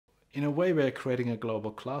In a way, we're creating a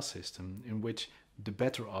global class system in which the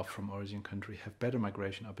better off from origin country have better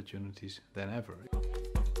migration opportunities than ever.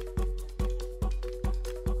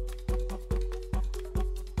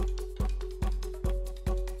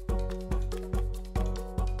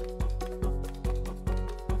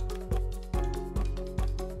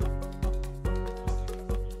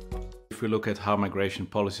 If we look at how migration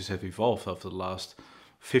policies have evolved over the last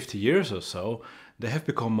 50 years or so, they have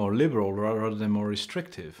become more liberal rather than more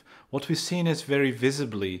restrictive. What we've seen is very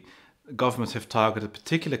visibly governments have targeted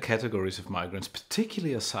particular categories of migrants,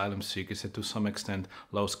 particularly asylum seekers and to some extent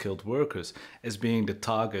low-skilled workers, as being the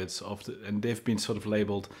targets of and they've been sort of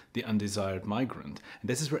labeled the undesired migrant. And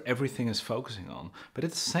this is where everything is focusing on. But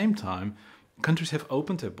at the same time, countries have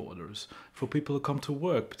opened their borders for people who come to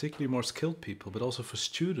work, particularly more skilled people, but also for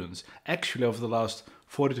students. Actually, over the last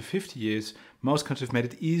 40 to 50 years, most countries have made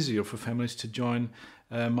it easier for families to join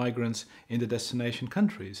migrants in the destination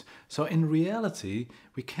countries. So in reality,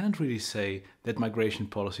 we can't really say that migration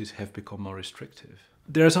policies have become more restrictive.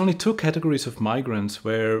 There's only two categories of migrants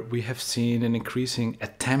where we have seen an increasing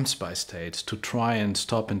attempts by states to try and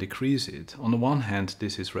stop and decrease it. On the one hand,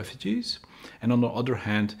 this is refugees, and on the other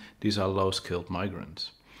hand, these are low-skilled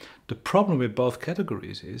migrants. The problem with both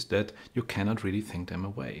categories is that you cannot really think them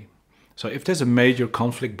away. So if there's a major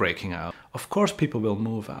conflict breaking out, of course people will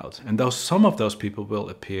move out, and some of those people will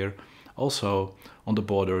appear also on the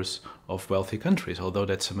borders of wealthy countries, although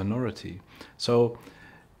that's a minority. So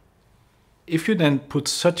if you then put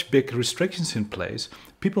such big restrictions in place,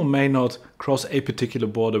 people may not cross a particular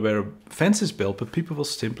border where a fence is built, but people will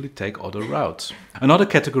simply take other routes. Another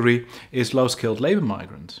category is low-skilled labor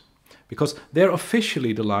migrants, because there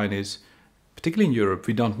officially the line is, particularly in Europe,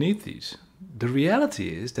 we don't need these. The reality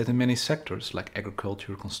is that in many sectors like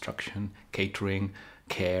agriculture, construction, catering,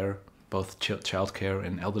 care, both childcare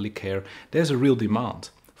and elderly care, there's a real demand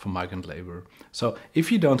for migrant labor. So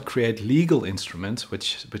if you don't create legal instruments,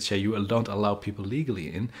 which say you don't allow people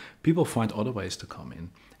legally in, people find other ways to come in.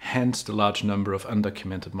 Hence the large number of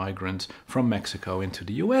undocumented migrants from Mexico into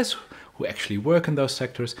the US who actually work in those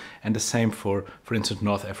sectors, and the same for instance,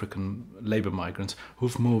 North African labor migrants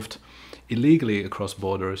who've moved illegally across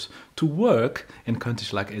borders to work in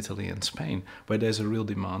countries like Italy and Spain, where there's a real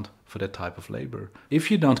demand for that type of labor. If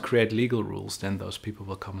you don't create legal rules, then those people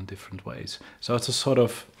will come in different ways. So it's a sort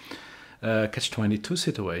of catch-22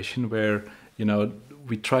 situation where, you know,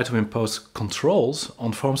 we try to impose controls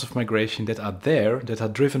on forms of migration that are there, that are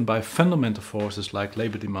driven by fundamental forces like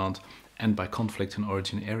labor demand and by conflict in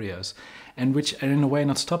origin areas, and which are in a way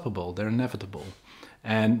not stoppable, they're inevitable.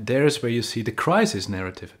 And there's where you see the crisis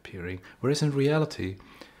narrative appearing, whereas in reality,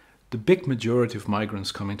 the big majority of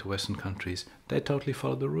migrants coming to Western countries, they totally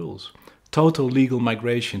follow the rules. Total legal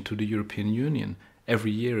migration to the European Union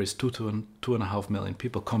every year is 2.5 million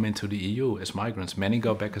people come into the EU as migrants. Many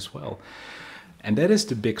go back as well. And that is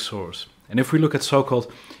the big source. And if we look at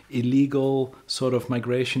so-called illegal sort of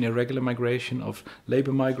migration, irregular migration of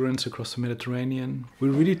labor migrants across the Mediterranean, we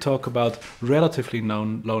really talk about relatively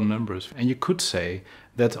low numbers. And you could say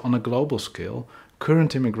that on a global scale,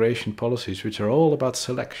 current immigration policies, which are all about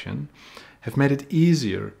selection, have made it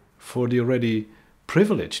easier for the already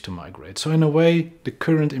privileged to migrate. So in a way, the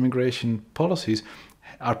current immigration policies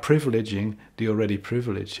are privileging the already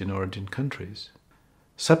privileged in origin countries.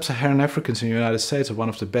 Sub-Saharan Africans in the United States are one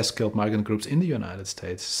of the best skilled migrant groups in the United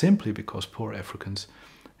States, simply because poor Africans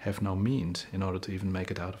have no means in order to even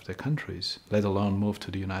make it out of their countries, let alone move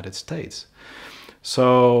to the United States.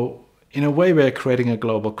 So in a way, we're creating a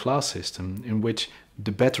global class system in which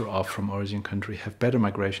the better off from origin country have better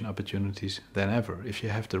migration opportunities than ever. If you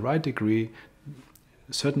have the right degree,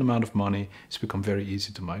 a certain amount of money, it's become very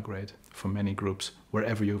easy to migrate for many groups,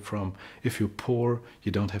 wherever you're from. If you're poor,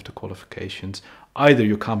 you don't have the qualifications. Either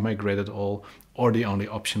you can't migrate at all, or the only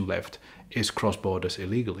option left is cross borders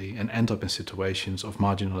illegally and end up in situations of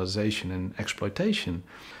marginalization and exploitation.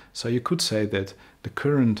 So you could say that the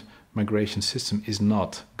current migration system is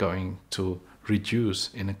not going to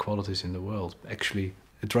reduce inequalities in the world. Actually,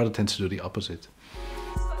 it rather tends to do the opposite.